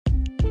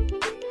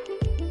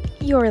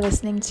You're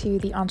listening to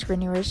The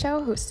Entrepreneur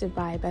Show, hosted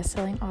by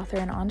best-selling author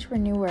and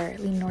entrepreneur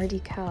Lenore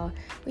DeKell.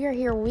 We are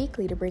here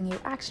weekly to bring you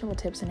actionable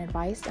tips and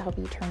advice to help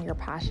you turn your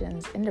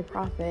passions into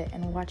profit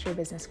and watch your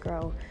business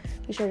grow.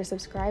 Be sure to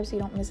subscribe so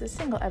you don't miss a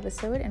single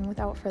episode, and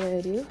without further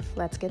ado,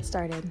 let's get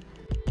started.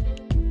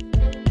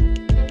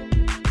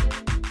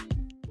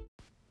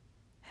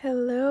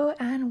 Hello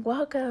and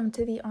welcome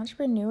to The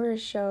Entrepreneur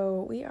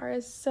Show. We are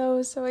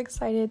so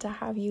excited to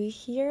have you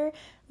here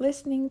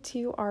listening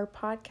to our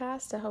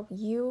podcast to help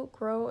you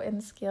grow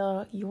and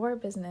scale your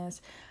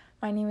business.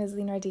 My name is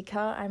Lenore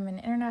DeKell. I'm an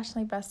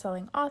internationally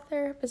best-selling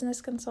author,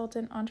 business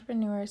consultant,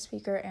 entrepreneur,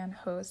 speaker, and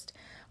host.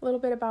 A little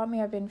bit about me: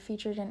 I've been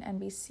featured in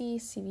NBC,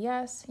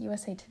 CBS,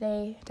 USA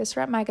Today,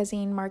 Disrupt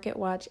Magazine,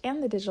 MarketWatch,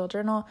 and the Digital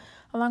Journal,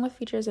 along with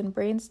features in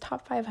Brain's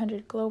Top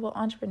 500 Global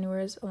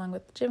Entrepreneurs, along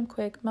with Jim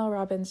Quick, Mel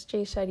Robbins,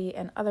 Jay Shetty,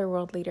 and other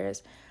world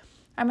leaders.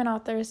 I'm an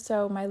author,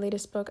 so my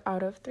latest book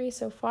out of 3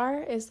 so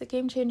far is the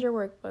Game Changer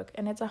Workbook,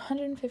 and it's a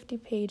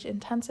 150-page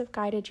intensive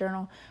guided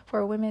journal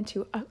for women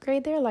to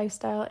upgrade their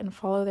lifestyle and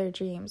follow their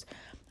dreams.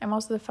 I'm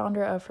also the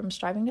founder of From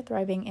Striving to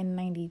Thriving in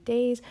 90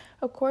 Days,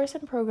 a course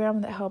and program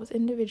that helps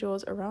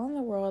individuals around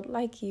the world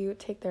like you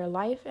take their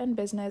life and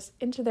business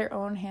into their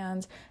own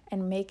hands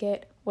and make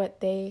it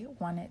what they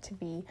want it to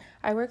be.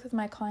 I work with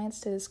my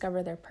clients to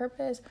discover their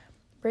purpose,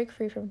 break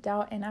free from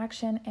doubt,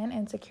 inaction, and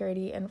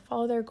insecurity, and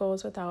follow their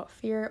goals without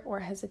fear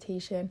or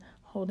hesitation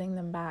holding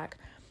them back.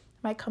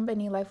 My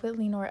company, Life with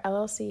Lenore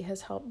LLC,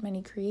 has helped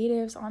many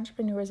creatives,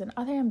 entrepreneurs, and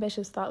other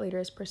ambitious thought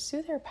leaders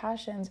pursue their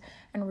passions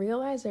and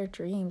realize their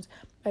dreams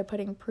by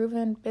putting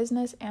proven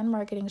business and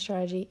marketing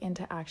strategy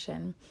into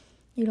action.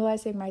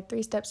 Utilizing my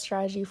 3-step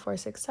strategy for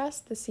success,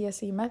 the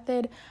CSE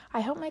method,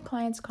 I help my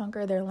clients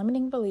conquer their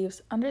limiting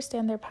beliefs,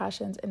 understand their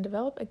passions, and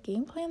develop a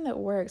game plan that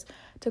works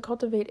to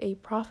cultivate a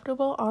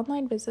profitable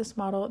online business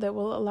model that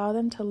will allow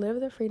them to live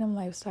the freedom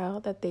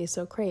lifestyle that they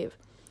so crave.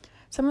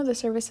 Some of the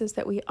services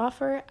that we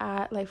offer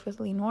at Life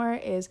with Lenore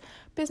is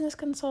business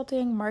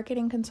consulting,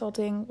 marketing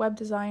consulting, web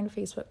design,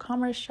 Facebook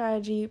commerce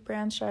strategy,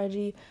 brand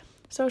strategy,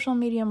 social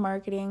media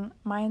marketing,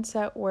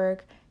 mindset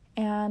work,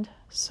 and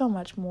so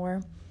much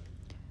more.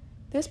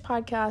 This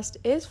podcast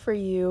is for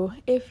you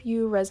if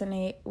you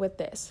resonate with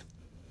this.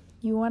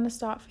 You want to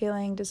stop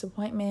feeling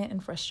disappointment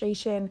and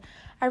frustration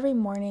every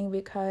morning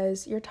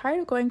because you're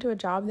tired of going to a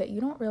job that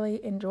you don't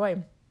really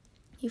enjoy.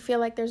 You feel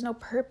like there's no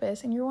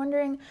purpose and you're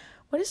wondering,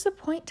 what is the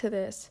point to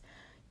this?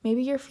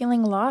 Maybe you're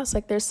feeling lost,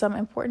 like there's some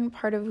important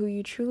part of who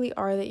you truly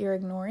are that you're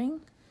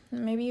ignoring.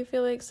 Maybe you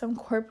feel like some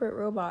corporate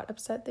robot,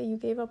 upset that you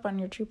gave up on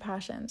your true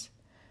passions.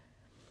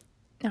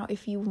 Now,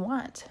 if you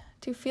want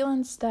to feel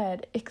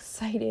instead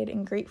excited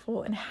and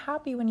grateful and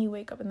happy when you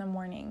wake up in the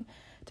morning,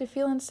 to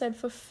feel instead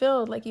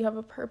fulfilled, like you have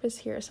a purpose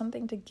here,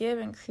 something to give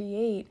and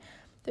create,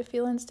 to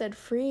feel instead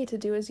free to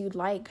do as you'd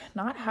like,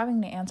 not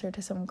having to answer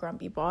to some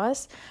grumpy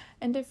boss,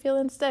 and to feel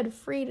instead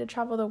free to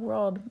travel the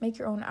world, make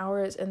your own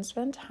hours, and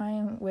spend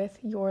time with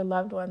your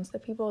loved ones, the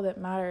people that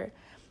matter,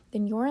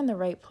 then you're in the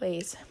right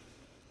place.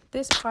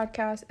 This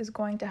podcast is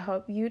going to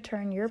help you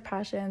turn your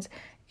passions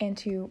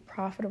into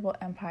profitable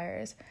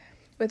empires.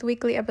 With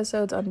weekly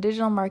episodes on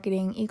digital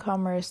marketing,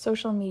 e-commerce,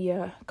 social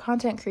media,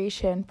 content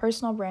creation,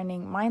 personal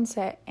branding,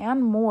 mindset,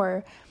 and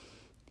more,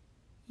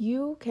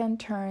 you can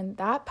turn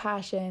that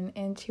passion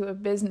into a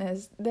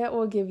business that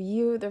will give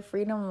you the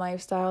freedom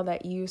lifestyle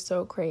that you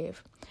so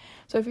crave.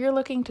 So if you're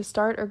looking to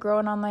start or grow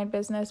an online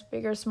business,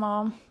 big or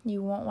small,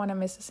 you won't want to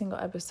miss a single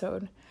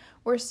episode.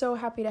 We're so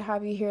happy to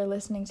have you here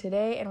listening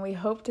today, and we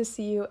hope to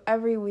see you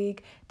every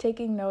week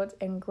taking notes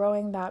and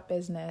growing that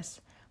business.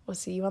 We'll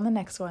see you on the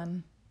next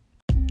one.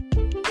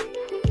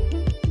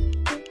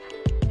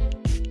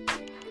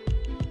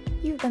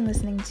 You've been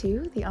listening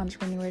to The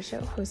Entrepreneur Show,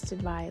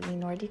 hosted by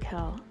Lenore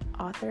DeKell,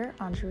 author,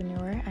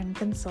 entrepreneur, and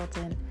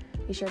consultant.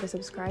 Be sure to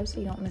subscribe so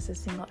you don't miss a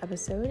single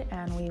episode,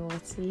 and we will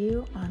see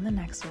you on the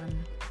next one.